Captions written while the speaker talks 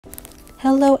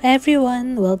Hello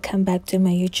everyone, welcome back to my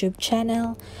YouTube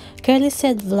channel,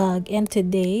 Curlyzhedvlog, and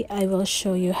today I will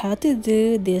show you how to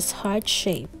do this heart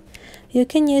shape. You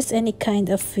can use any kind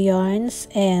of yarns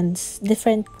and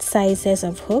different sizes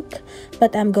of hook,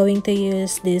 but I'm going to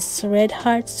use this Red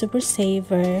Heart Super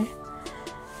Saver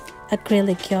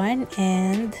acrylic yarn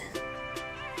and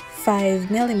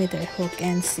 5mm hook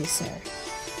and scissor.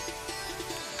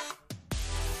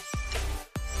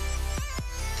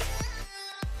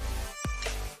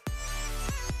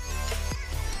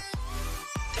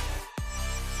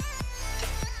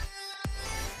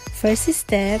 First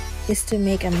step is to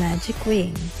make a magic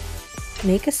ring.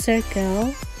 Make a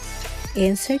circle,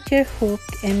 insert your hook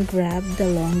and grab the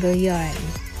longer yarn.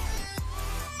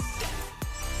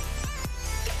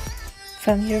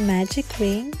 From your magic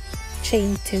ring,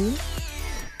 chain 2.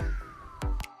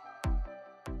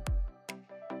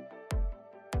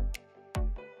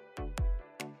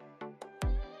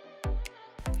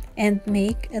 And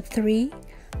make a 3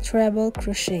 treble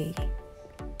crochet.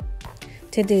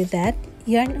 To do that,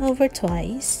 yarn over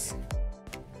twice,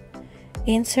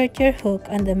 insert your hook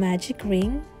on the magic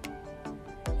ring,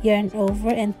 yarn over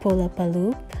and pull up a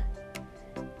loop,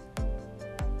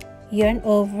 yarn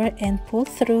over and pull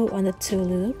through on the 2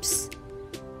 loops,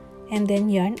 and then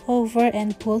yarn over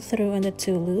and pull through on the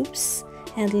 2 loops,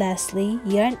 and lastly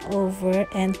yarn over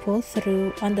and pull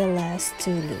through on the last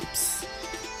 2 loops.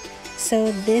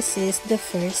 So this is the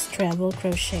first treble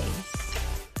crochet.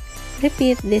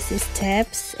 Repeat these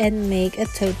steps and make a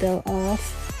total of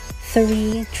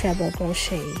 3 treble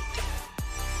crochet.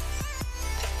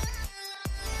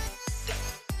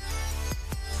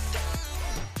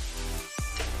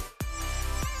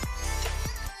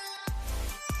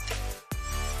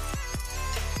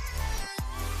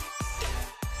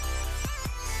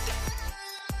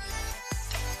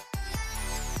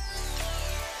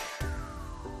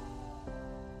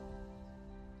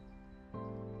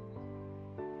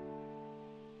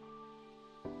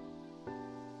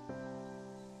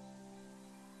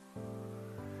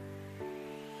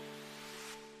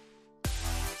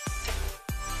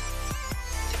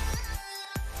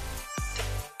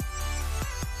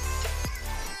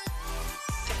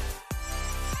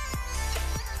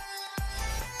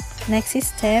 Next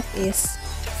step is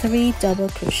 3 double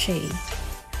crochet.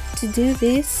 To do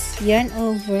this, yarn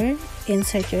over,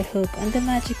 insert your hook on the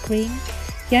magic ring,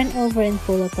 yarn over and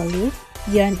pull up a loop,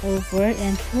 yarn over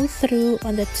and pull through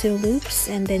on the 2 loops,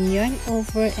 and then yarn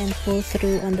over and pull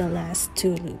through on the last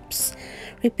 2 loops.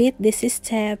 Repeat these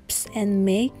steps and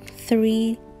make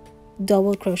 3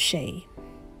 double crochet.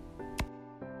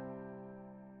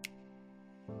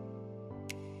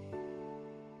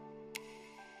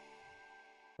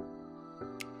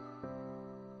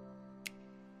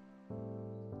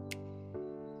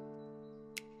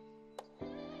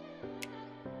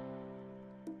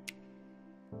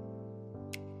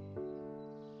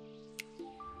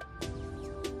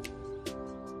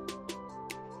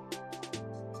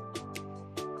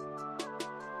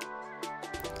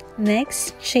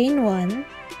 Next, chain 1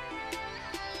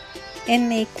 and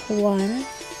make 1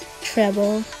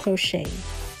 treble crochet.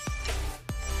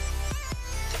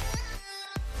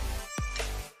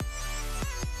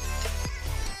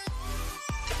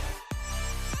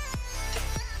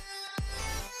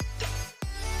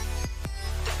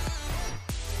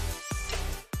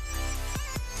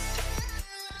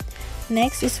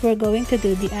 Next is we're going to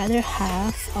do the other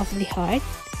half of the heart.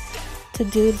 To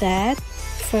do that,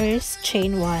 first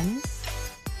chain 1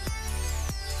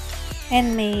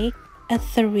 and make a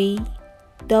 3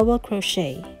 double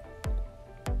crochet.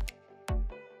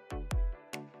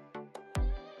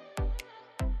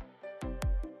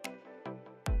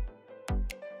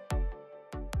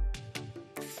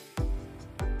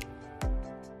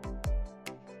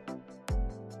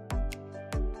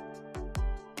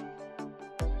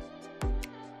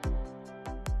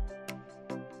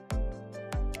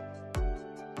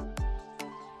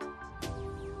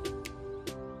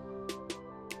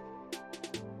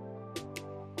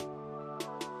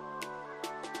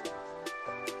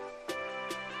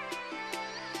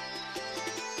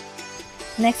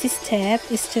 Next step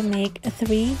is to make a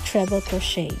 3 treble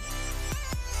crochet.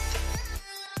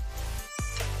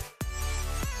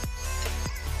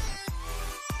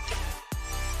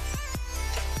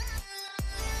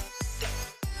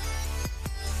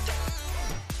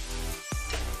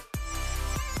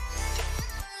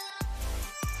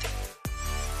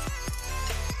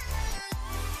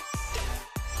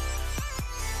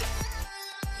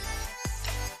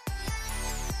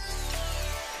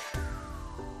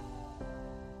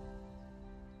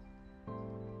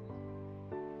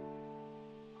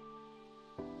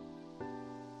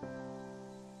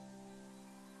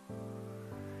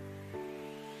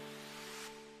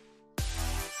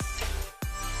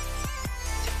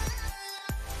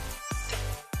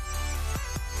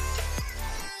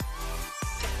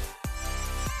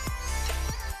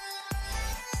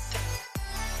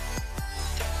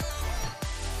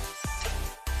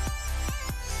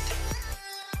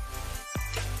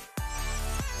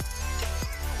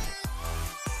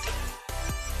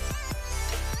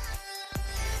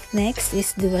 Next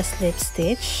is do a slip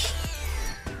stitch.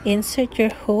 Insert your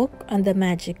hook on the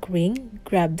magic ring,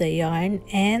 grab the yarn,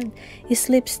 and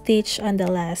slip stitch on the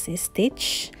last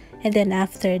stitch, and then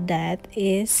after that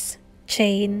is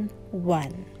chain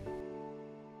 1.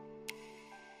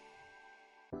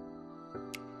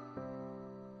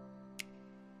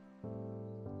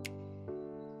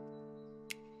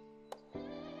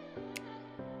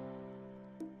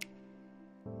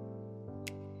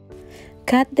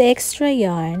 Cut the extra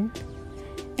yarn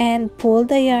and pull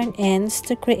the yarn ends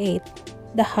to create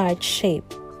the heart shape.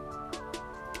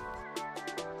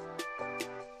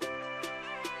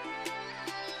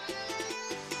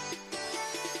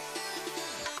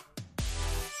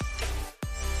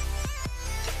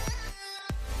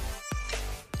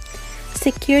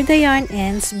 Secure the yarn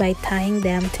ends by tying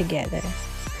them together.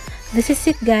 This is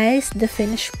it guys, the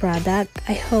finished product.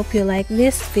 I hope you like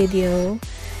this video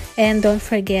and don't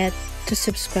forget to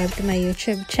subscribe to my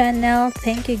YouTube channel.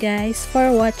 Thank you guys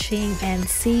for watching and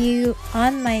see you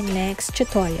on my next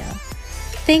tutorial.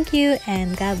 Thank you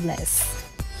and God bless.